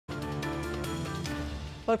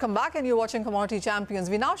Welcome back, and you're watching Commodity Champions.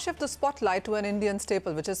 We now shift the spotlight to an Indian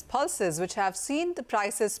staple, which is pulses, which have seen the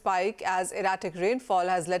prices spike as erratic rainfall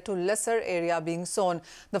has led to lesser area being sown.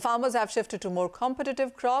 The farmers have shifted to more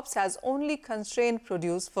competitive crops, has only constrained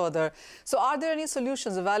produce further. So are there any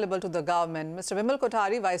solutions available to the government? Mr. Bimal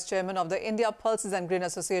Kothari, Vice Chairman of the India Pulses and Grain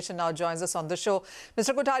Association, now joins us on the show.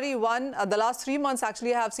 Mr. Kothari, the last 3 months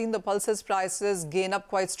actually have seen the pulses prices gain up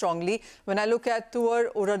quite strongly. When I look at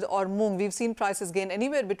tur, urad or moong, we've seen prices gain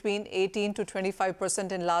anywhere between 18 to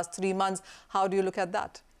 25% in last 3 months. How do you look at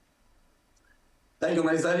that? Thank you,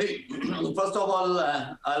 Marisali. First of all,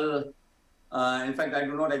 in fact, I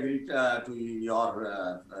do not agree to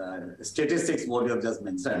your statistics, what you have just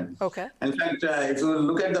mentioned. Okay. In fact, if you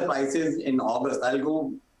look at the prices in August, I'll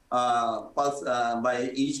go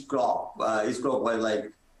by each crop was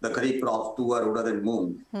like the kharif crops, tur, urad and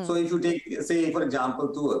moong. So if you take, say, for example,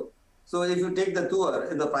 tur. So if you take the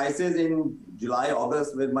tur, the prices in July,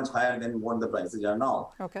 August were much higher than what the prices are now.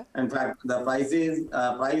 Okay. In fact, the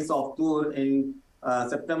price of tur in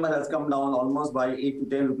September has come down almost by 8 to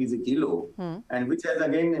 10 rupees a kilo, and which has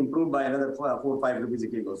again improved by another 4 or 5 rupees a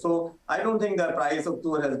kilo. So I don't think the price of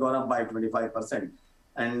tur has gone up by 25%.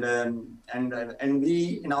 And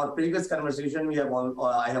we, in our previous conversation,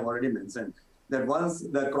 I have already mentioned that once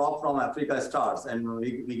the crop from Africa starts and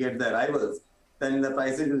we get the arrivals, then the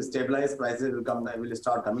prices will stabilize, prices will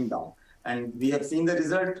start coming down. And we have seen the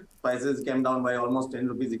result. Prices came down by almost 10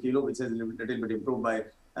 rupees a kilo, which is a little bit improved by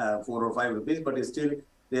 4 or 5 rupees, but still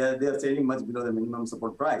they are selling much below the minimum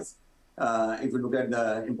support price if you look at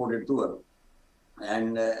the imported tur.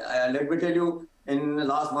 And let me tell you, in the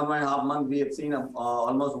last 1.5 months, we have seen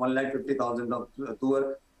almost 150,000 of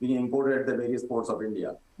tur being imported at the various ports of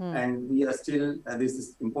India. And we are still,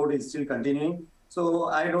 this import is still continuing. So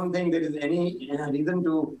I don't think there is any reason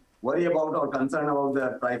to worry about or concern about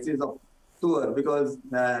the prices of tur, because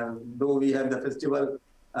though we have the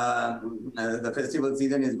festival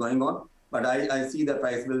season is going on, but I see the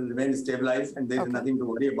price will remain stabilized and there is nothing to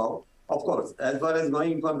worry about. Of course, as far as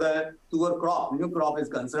going for the tur crop, new crop is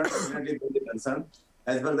concerned, definitely concerned.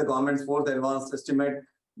 As per the government's fourth advanced estimate,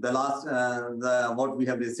 the last what we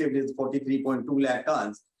have received is 43.2 lakh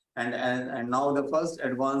tons. And now the first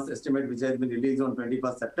advanced estimate, which has been released on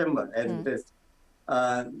 21st September as it is,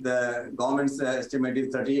 the government's estimate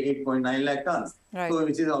is 38.9 lakh tons. Right. So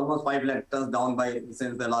which is almost 5 lakh tons down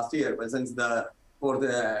since the last year, since the fourth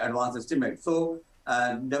advanced estimate. So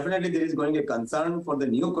definitely there is going to be a concern for the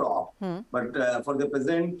new crop. But for the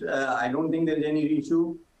present, I don't think there is any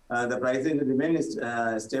issue. The prices will remain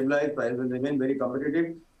stabilized, prices will remain very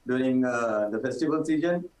competitive during the festival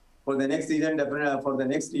season. For the next season, definitely, for the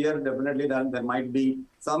next year, definitely there might be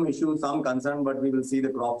some issue, some concern, but we will see the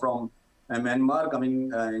crop from Myanmar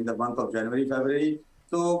coming in the month of January, February.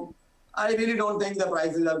 So I really don't think the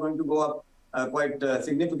prices are going to go up quite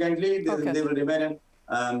significantly. They will remain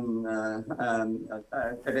at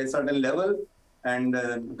a certain level, and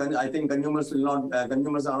I think consumers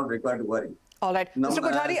are not required to worry. All right. Now, Mr.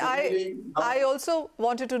 Kothari, I also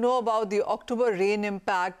wanted to know about the October rain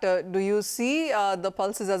impact. Do you see the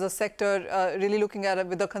pulses as a sector really looking at it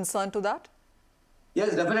with a concern to that?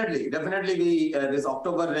 Yes, definitely. Definitely, this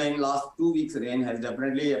October rain, last 2 weeks rain has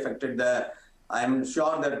definitely affected I'm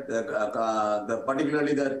sure that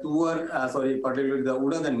particularly the particularly the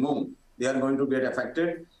urad and moong, they are going to get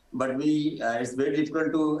affected. But it's very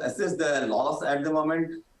difficult to assess the loss at the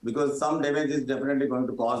moment, because some damage is definitely going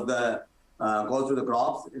to cause to the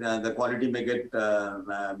crops. The quality may get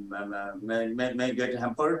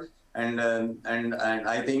hampered, and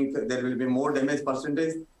I think there will be more damage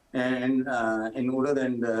percentage in urad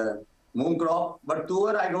and moong crop. But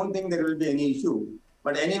tur, I don't think there will be any issue.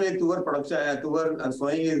 But anyway, tur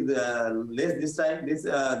sowing is less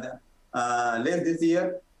this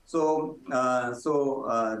year. So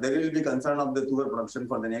there will be concern of the tur production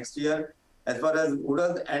for the next year. As far as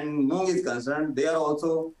urad and moong is concerned, they are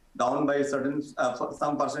also down by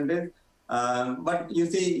some percentage. But you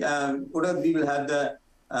see, urad, we will have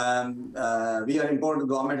we are importing.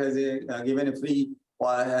 Government has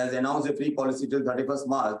has announced a free policy till 31st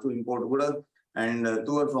March to import urad and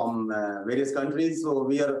tur from various countries. So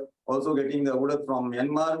we are also getting the urad from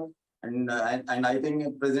Myanmar, and I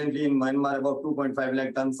think presently in Myanmar about 2.5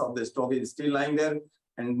 lakh tons of the stock is still lying there,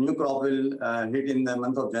 and new crop will hit in the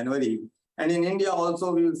month of January. And in India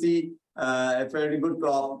also we will see a fairly good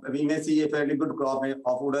crop. We may see a fairly good crop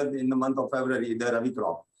of urad in the month of February, the Rabi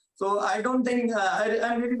crop. So I don't think,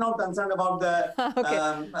 I'm really not concerned about the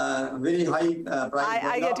very high price.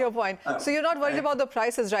 I get your point. So you're not worried about the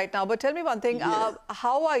prices right now. But tell me one thing, yes.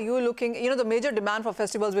 how are you looking? You know, the major demand for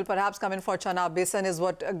festivals will perhaps come in for chana. Besan is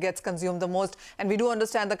what gets consumed the most. And we do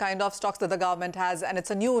understand the kind of stocks that the government has. And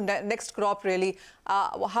it's a new next crop, really.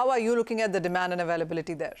 How are you looking at the demand and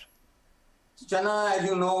availability there? Chana, as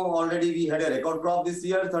you know, already we had a record crop this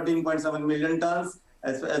year, 13.7 million tons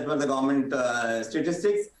as per the government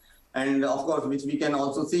statistics. And of course, which we can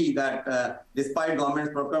also see that despite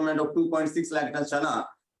government's procurement of 2.6 lakh tons chana,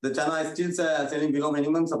 the chana is still selling below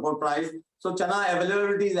minimum support price. So chana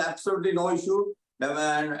availability is absolutely no issue.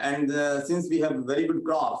 And since we have very good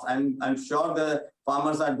crops, I'm sure the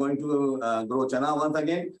farmers are going to grow chana once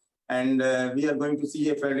again. And we are going to see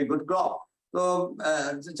a fairly good crop. So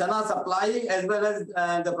chana supply as well as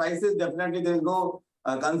the prices, definitely there is no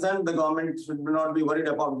concern. The government should not be worried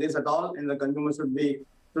about this at all. And the consumer should be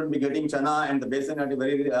getting chana and the besan at a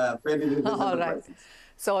very fairly reasonable prices.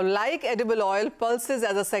 So like edible oil, pulses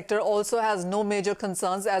as a sector also has no major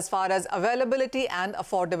concerns as far as availability and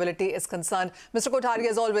affordability is concerned. Mr. Kothari,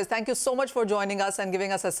 as always, thank you so much for joining us and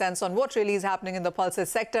giving us a sense on what really is happening in the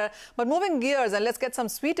pulses sector. But moving gears, and let's get some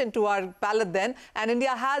sweet into our palate then. And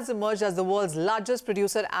India has emerged as the world's largest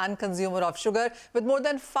producer and consumer of sugar, with more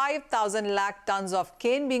than 5,000 lakh tons of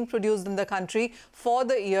cane being produced in the country for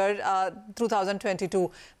the year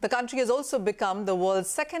 2022. The country has also become the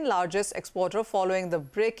world's second largest exporter, following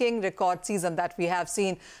the breaking record season that we have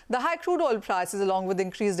seen. The high crude oil prices, along with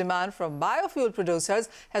increased demand from biofuel producers,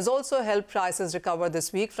 has also helped prices recover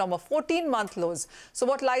this week from a 14-month lows. So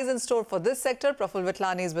what lies in store for this sector? Praful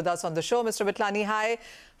Vitlani is with us on the show. Mr. Vitlani, hi.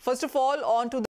 First of all, on to the